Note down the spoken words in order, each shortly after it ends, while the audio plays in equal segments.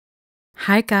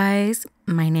Hi guys,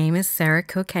 my name is Sarah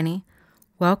Kilkenny.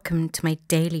 Welcome to my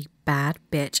daily Bad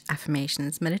Bitch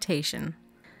Affirmations meditation.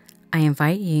 I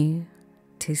invite you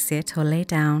to sit or lay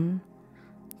down,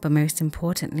 but most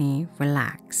importantly,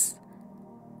 relax.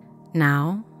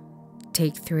 Now,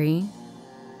 take 3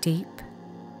 deep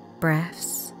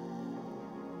breaths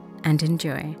and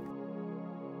enjoy.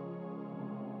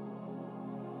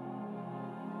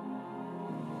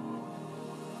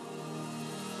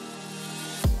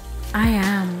 I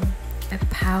am a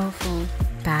powerful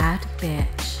bad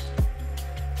bitch.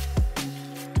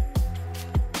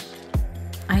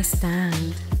 I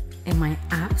stand in my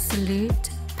absolute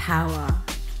power.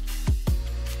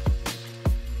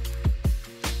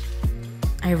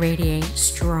 I radiate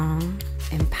strong,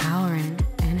 empowering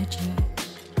energy.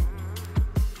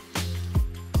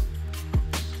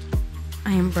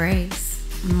 I embrace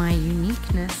my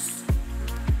uniqueness.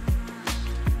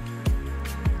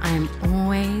 I am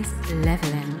always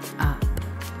leveling up.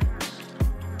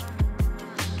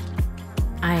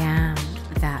 I am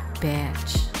that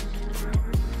bitch.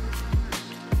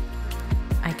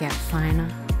 I get finer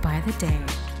by the day.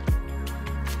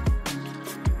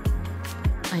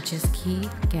 I just keep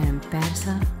getting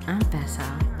better and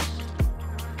better.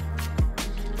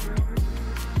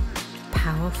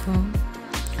 Powerful,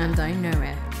 and I know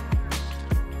it.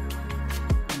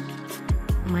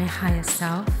 My higher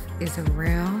self is a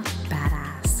real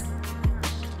badass.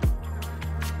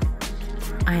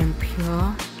 I am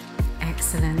pure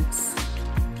excellence.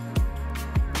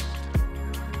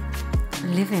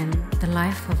 Living the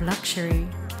life of luxury.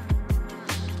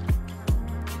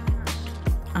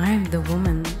 I am the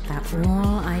woman that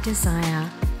all I desire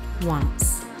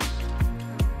wants.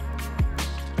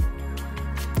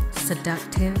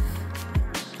 Seductive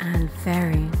and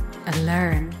very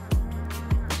alluring.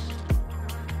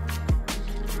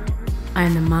 I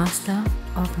am the master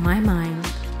of my mind.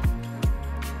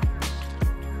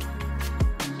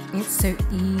 It's so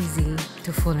easy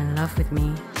to fall in love with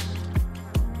me.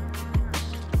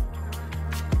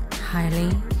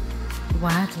 Highly,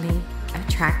 wildly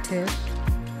attractive.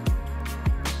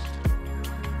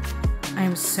 I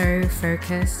am so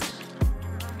focused.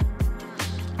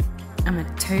 I'm a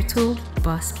total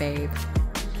boss babe.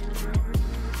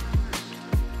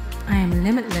 I am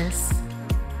limitless.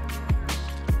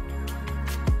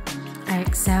 I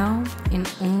excel in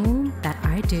all that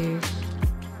I do.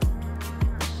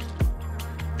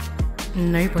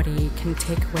 Nobody can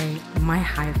take away my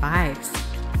high vibes.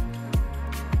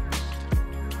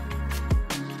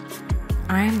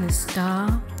 I am the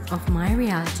star of my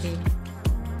reality.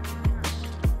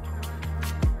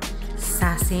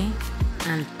 Sassy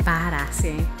and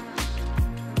badassy.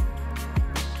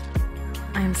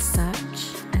 I am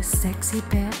such a sexy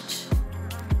bitch.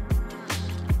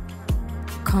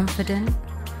 Confident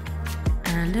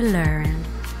and alluring.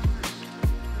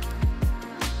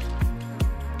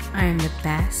 I am the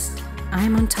best. I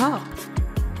am on top.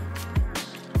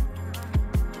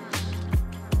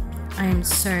 I am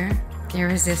so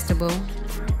irresistible.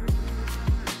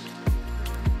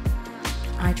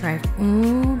 I drive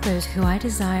all those who I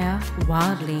desire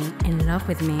wildly in love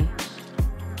with me.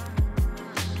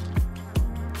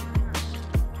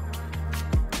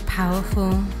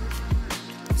 Powerful,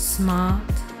 smart,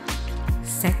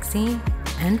 sexy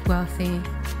and wealthy.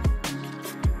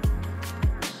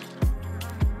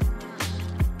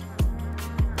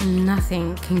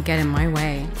 Nothing can get in my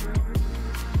way.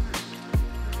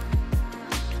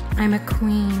 I'm a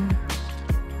queen.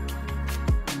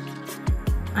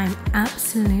 I'm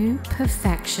absolute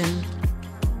perfection.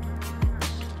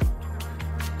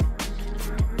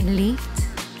 Elite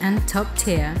and top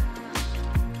tier.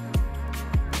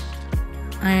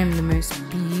 I am the most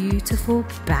beautiful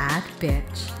bad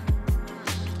bitch.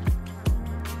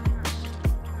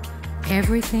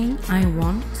 Everything I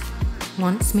want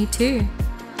wants me too.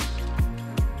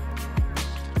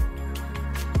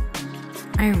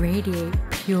 I radiate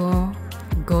pure,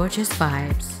 gorgeous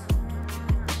vibes.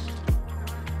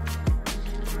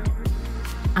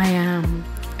 I am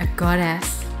a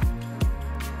goddess.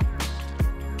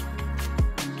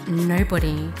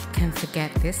 Nobody can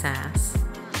forget this ass.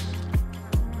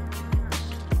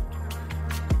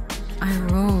 I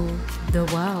rule the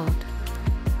world.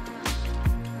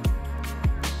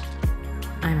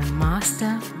 I'm a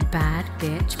master bad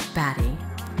bitch baddie.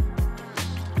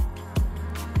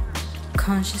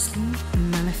 Consciously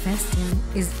manifesting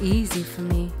is easy for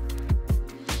me.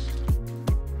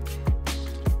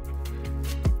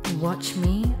 Watch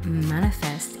me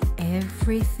manifest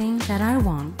everything that I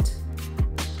want.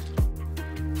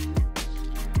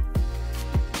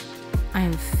 I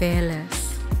am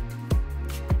fearless.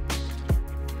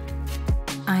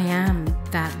 I am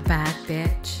that bad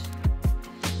bitch.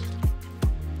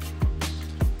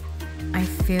 I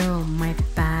feel my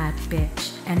bad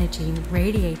bitch energy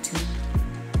radiating.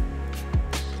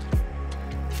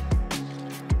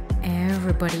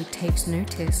 Everybody takes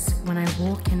notice when I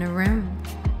walk in a room.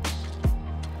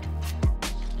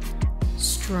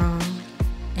 Strong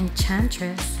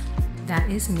enchantress,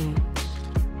 that is me.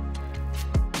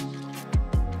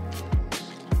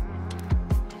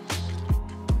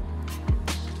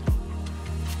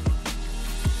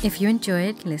 If you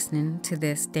enjoyed listening to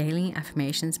this daily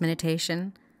affirmations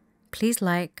meditation, please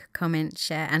like, comment,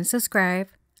 share, and subscribe,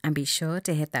 and be sure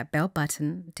to hit that bell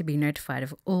button to be notified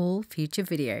of all future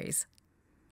videos.